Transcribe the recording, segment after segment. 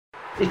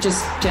it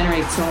just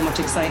generates so much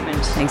excitement.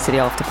 Thanks to the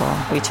off the ball.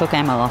 We took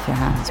Emma off your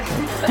hands.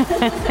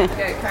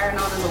 Get Karen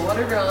on in the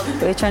water girl.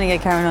 We're trying to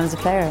get Karen on as a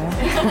player.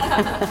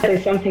 Yeah?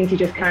 There's some things you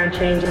just can't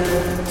change.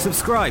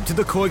 Subscribe to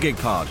the Koigig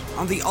Pod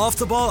on the Off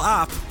the Ball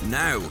app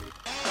now.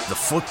 The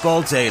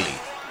Football Daily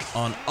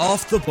on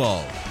Off the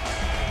Ball.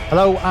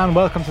 Hello and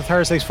welcome to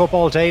Thursday's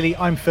Football Daily.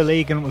 I'm Phil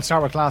Egan. We'll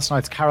start with last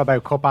night's Carabao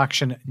Cup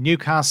action.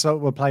 Newcastle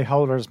will play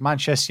holders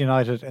Manchester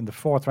United in the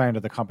fourth round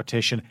of the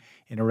competition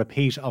in a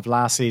repeat of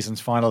last season's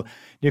final.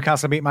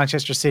 Newcastle beat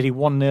Manchester City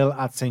 1-0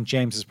 at St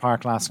James's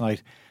Park last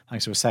night,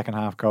 thanks to a second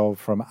half goal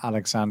from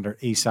Alexander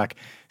Isak.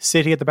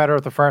 City had the better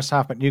of the first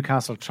half, but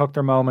Newcastle took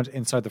their moment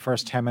inside the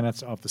first 10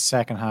 minutes of the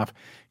second half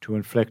to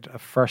inflict a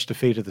first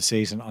defeat of the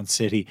season on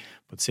City.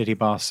 But City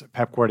boss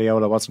Pep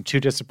Guardiola wasn't too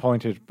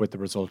disappointed with the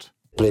result.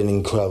 Played an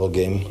incredible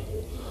game,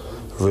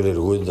 really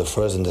good. The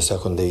first and the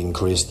second, they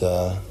increased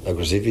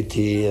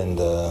aggressivity and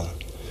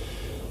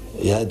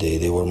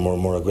they were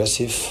more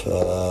aggressive.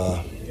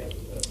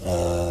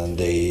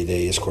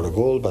 They scored a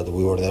goal, but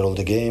we were there all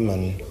the game.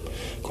 And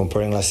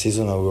comparing last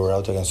season, we were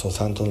out against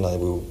Southampton. Like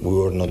we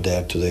were not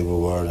there today. We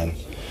were, and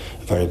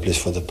very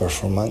pleased for the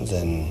performance.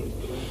 And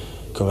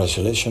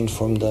congratulations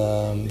from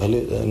the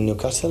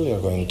Newcastle. You're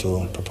going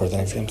to prepare the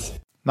next games.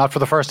 Not for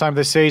the first time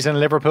this season,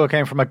 Liverpool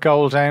came from a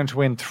goal down to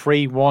win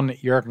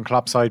 3-1. Jurgen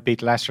Klopp's side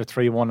beat Leicester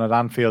 3-1 at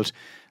Anfield,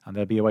 and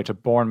they'll be away to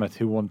Bournemouth,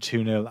 who won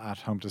 2-0 at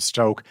home to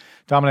Stoke.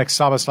 Dominic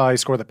Szoboszlai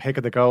scored the pick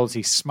of the goals.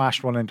 He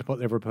smashed one in to put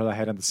Liverpool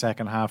ahead in the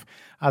second half.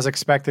 As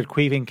expected,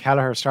 Caoimhín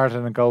Kelleher started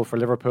in a goal for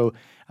Liverpool,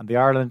 and the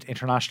Ireland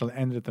international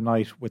ended the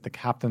night with the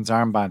captain's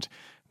armband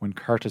when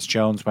Curtis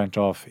Jones went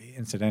off.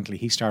 Incidentally,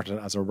 he started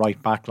as a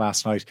right back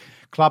last night.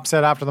 Klopp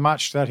said after the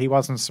match that he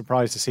wasn't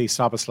surprised to see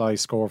Szoboszlai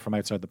score from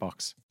outside the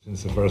box.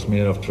 Since the first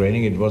minute of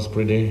training, it was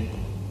pretty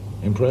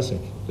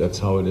impressive. That's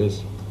how it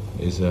is.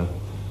 He's a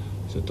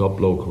top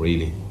bloke,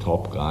 really,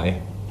 top guy.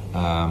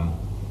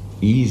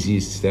 Easy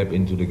step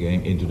into the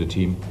game, into the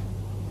team,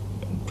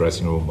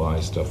 dressing room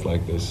wise, stuff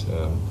like this.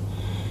 A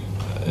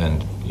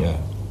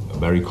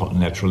very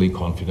naturally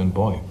confident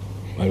boy.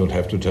 I don't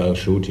have to tell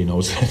Shoot, he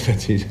knows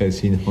that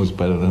he knows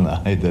better than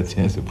I that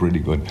he has a pretty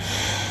good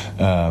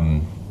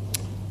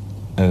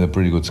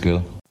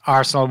skill.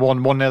 Arsenal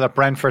won 1-0 at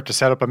Brentford to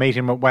set up a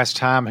meeting with West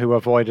Ham, who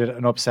avoided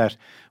an upset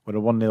with a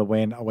 1-0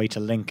 win away to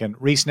Lincoln.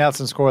 Reiss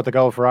Nelson scored the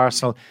goal for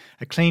Arsenal.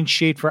 A clean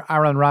sheet for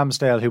Aaron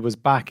Ramsdale, who was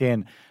back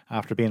in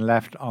after being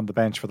left on the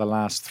bench for the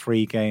last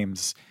 3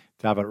 games.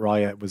 David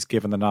Raya was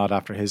given the nod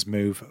after his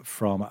move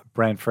from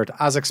Brentford.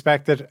 As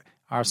expected,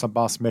 Arsenal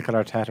boss Mikel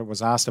Arteta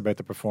was asked about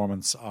the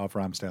performance of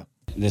Ramsdale.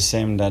 The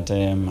same that I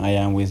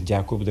am with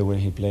Jakub, the way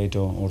he played,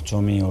 or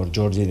Tommy or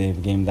Georgie, the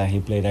game that he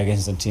played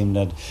against a team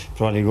that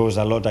probably goes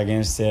a lot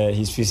against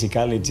his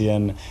physicality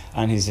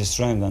and his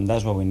strength, and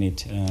that's what we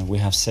need. We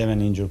have 7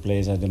 injured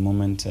players at the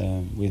moment,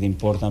 with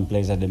important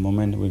players at the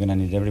moment. We're going to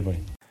need everybody.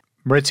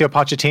 Maurizio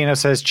Pochettino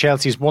says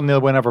Chelsea's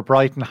 1-0 win over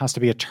Brighton has to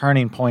be a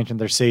turning point in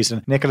their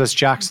season. Nicholas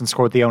Jackson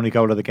scored the only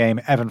goal of the game.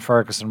 Evan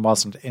Ferguson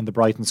wasn't in the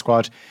Brighton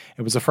squad.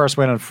 It was the first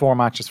win in 4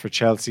 matches for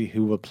Chelsea,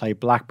 who will play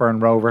Blackburn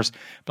Rovers.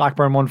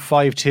 Blackburn won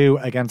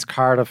 5-2 against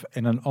Cardiff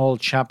in an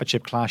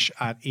all-championship clash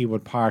at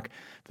Ewood Park.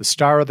 The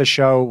star of the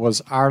show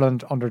was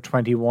Ireland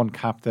under-21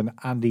 captain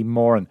Andy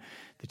Moran.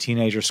 The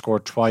teenager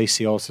scored twice.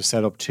 He also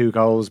set up 2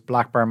 goals.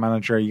 Blackburn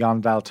manager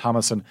Jon Dahl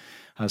Tomasson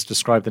has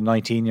described the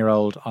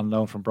 19-year-old on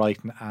loan from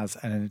Brighton as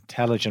an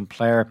intelligent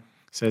player.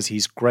 Says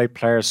he's a great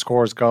player,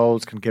 scores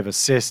goals, can give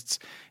assists.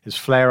 His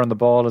flair on the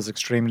ball is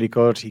extremely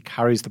good. He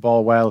carries the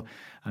ball well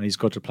and he's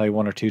good to play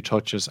 1 or 2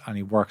 touches and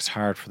he works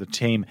hard for the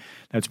team.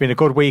 Now, it's been a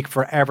good week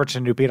for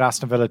Everton, who beat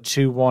Aston Villa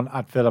 2-1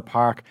 at Villa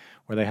Park,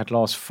 where they had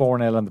lost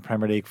 4-0 in the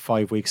Premier League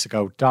 5 weeks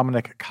ago.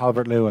 Dominic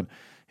Calvert-Lewin,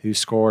 who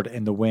scored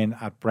in the win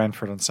at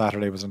Brentford on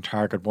Saturday, was on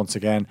target once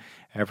again.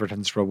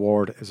 Everton's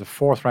reward is a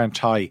 4th round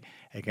tie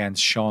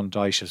against Sean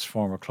Dyche's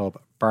former club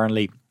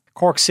Burnley.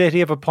 Cork City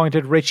have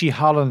appointed Richie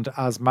Holland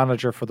as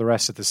manager for the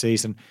rest of the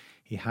season.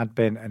 He had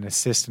been an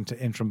assistant to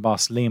interim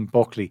boss Liam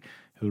Buckley,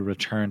 who will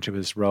return to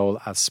his role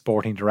as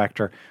sporting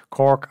director.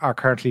 Cork are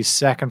currently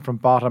 2nd from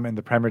bottom in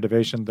the Premier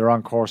Division. They're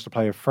on course to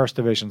play a First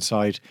Division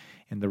side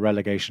in the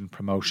relegation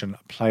promotion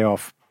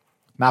playoff.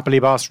 Napoli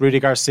boss Rudi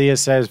Garcia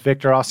says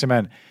Victor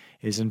Osimhen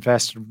is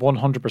invested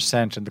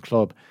 100% in the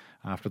club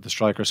after the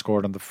striker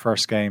scored on the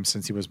first game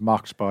since he was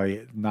mocked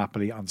by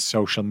Napoli on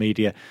social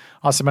media.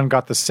 Osimhen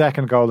got the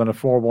second goal in a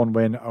 4-1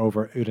 win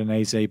over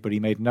Udinese, but he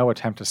made no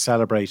attempt to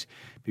celebrate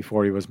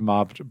before he was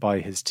mobbed by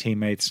his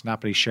teammates.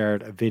 Napoli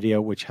shared a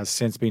video which has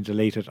since been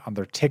deleted on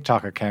their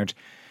TikTok account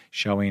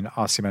showing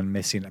Osimhen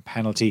missing a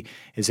penalty.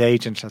 His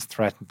agent has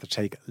threatened to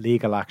take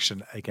legal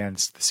action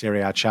against the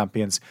Serie A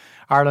champions.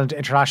 Ireland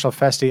international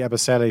Festi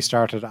Ebosele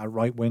started at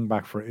right wing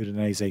back for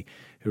Udinese,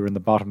 who are in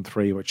the bottom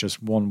 3 with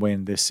just 1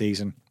 win this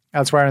season.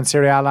 Elsewhere in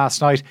Serie A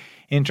last night,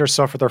 Inter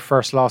suffered their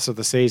first loss of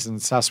the season.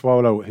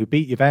 Sassuolo, who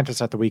beat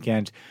Juventus at the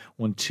weekend,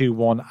 won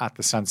 2-1 at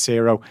the San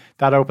Siro.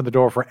 That opened the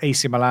door for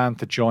AC Milan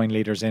to join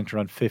leaders Inter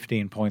on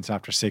 15 points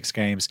after 6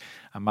 games.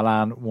 And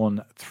Milan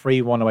won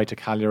 3-1 away to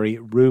Cagliari.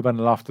 Ruben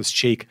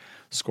Loftus-Cheek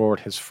scored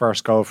his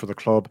first goal for the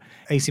club.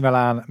 AC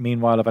Milan,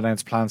 meanwhile, have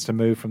announced plans to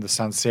move from the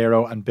San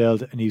Siro and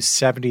build a new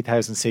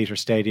 70,000-seater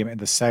stadium in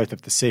the south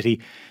of the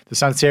city. The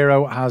San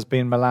Siro has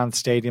been Milan's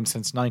stadium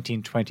since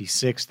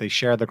 1926. They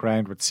share the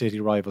ground with city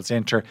rivals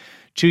Inter.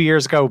 2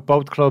 years ago,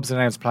 both clubs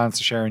announced plans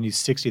to share a new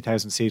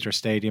 60,000-seater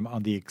stadium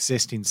on the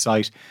existing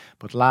site.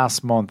 But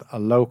last month, a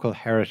local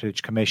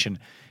heritage commission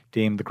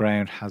deemed the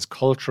ground has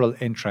cultural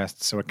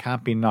interest, so it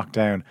can't be knocked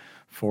down,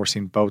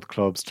 forcing both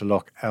clubs to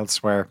look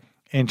elsewhere.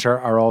 Inter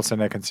are also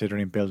now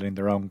considering building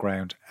their own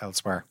ground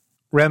elsewhere.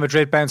 Real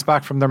Madrid bounced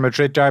back from their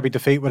Madrid derby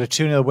defeat with a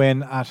 2-0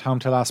 win at home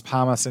to Las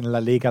Palmas in La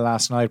Liga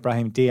last night.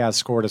 Brahim Diaz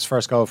scored his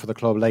first goal for the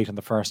club late in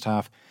the first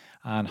half,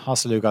 and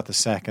Joselu got the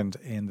second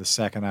in the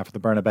second half of the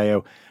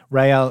Bernabeu.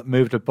 Real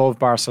moved above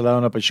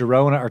Barcelona, but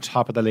Girona are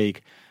top of the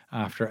league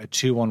after a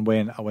 2-1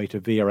 win away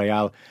to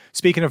Villarreal.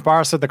 Speaking of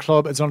Barca, the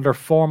club is under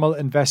formal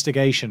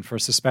investigation for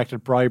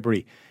suspected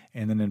bribery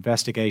in an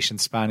investigation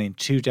spanning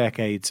 2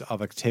 decades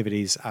of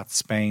activities at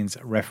Spain's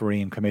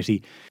refereeing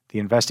committee. The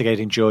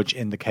investigating judge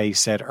in the case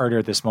said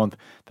earlier this month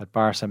that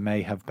Barca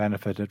may have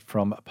benefited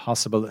from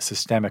possible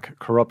systemic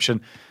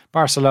corruption.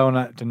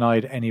 Barcelona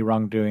denied any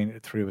wrongdoing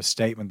through a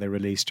statement they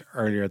released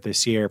earlier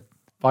this year.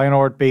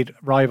 Feyenoord beat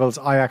rivals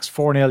Ajax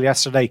 4-0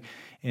 yesterday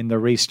in the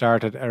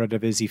restarted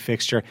Eredivisie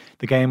fixture.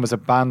 The game was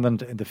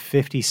abandoned in the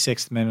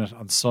 56th minute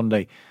on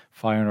Sunday.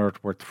 Feyenoord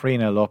were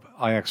 3-0 up.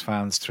 Ajax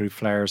fans threw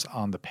flares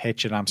on the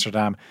pitch in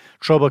Amsterdam.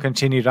 Trouble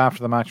continued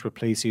after the match with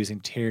police using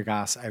tear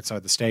gas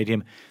outside the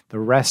stadium. The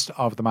rest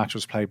of the match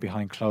was played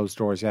behind closed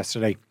doors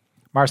yesterday.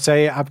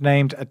 Marseille have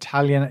named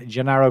Italian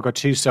Gennaro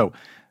Gattuso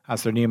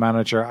as their new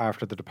manager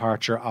after the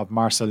departure of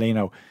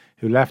Marcelino,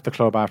 who left the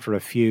club after a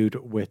feud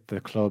with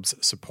the club's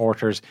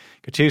supporters.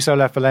 Gattuso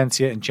left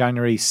Valencia in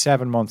January,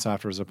 7 months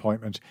after his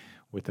appointment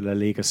with the La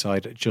Liga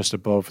side just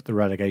above the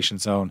relegation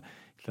zone.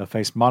 They'll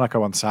face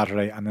Monaco on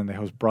Saturday, and then they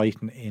host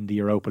Brighton in the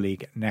Europa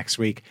League next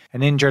week.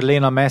 An injured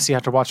Lionel Messi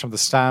had to watch from the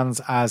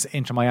stands as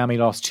Inter Miami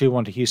lost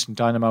 2-1 to Houston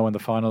Dynamo in the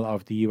final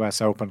of the US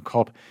Open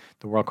Cup.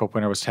 The World Cup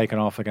winner was taken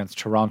off against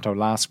Toronto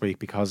last week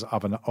because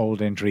of an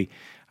old injury,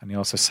 and he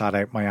also sat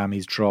out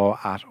Miami's draw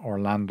at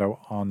Orlando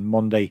on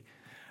Monday.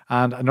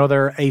 And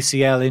another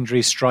ACL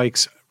injury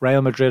strikes.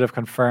 Real Madrid have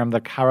confirmed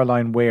that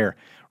Caroline Weir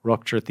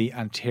ruptured the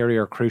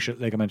anterior cruciate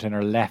ligament in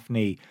her left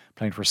knee,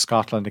 playing for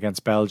Scotland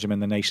against Belgium in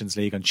the Nations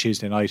League on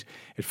Tuesday night.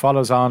 It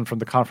follows on from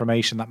the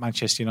confirmation that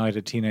Manchester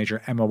United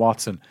teenager Emma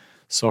Watson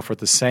suffered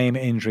the same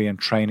injury in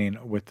training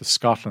with the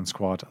Scotland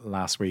squad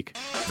last week.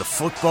 The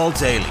Football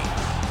Daily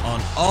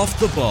on Off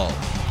the Ball.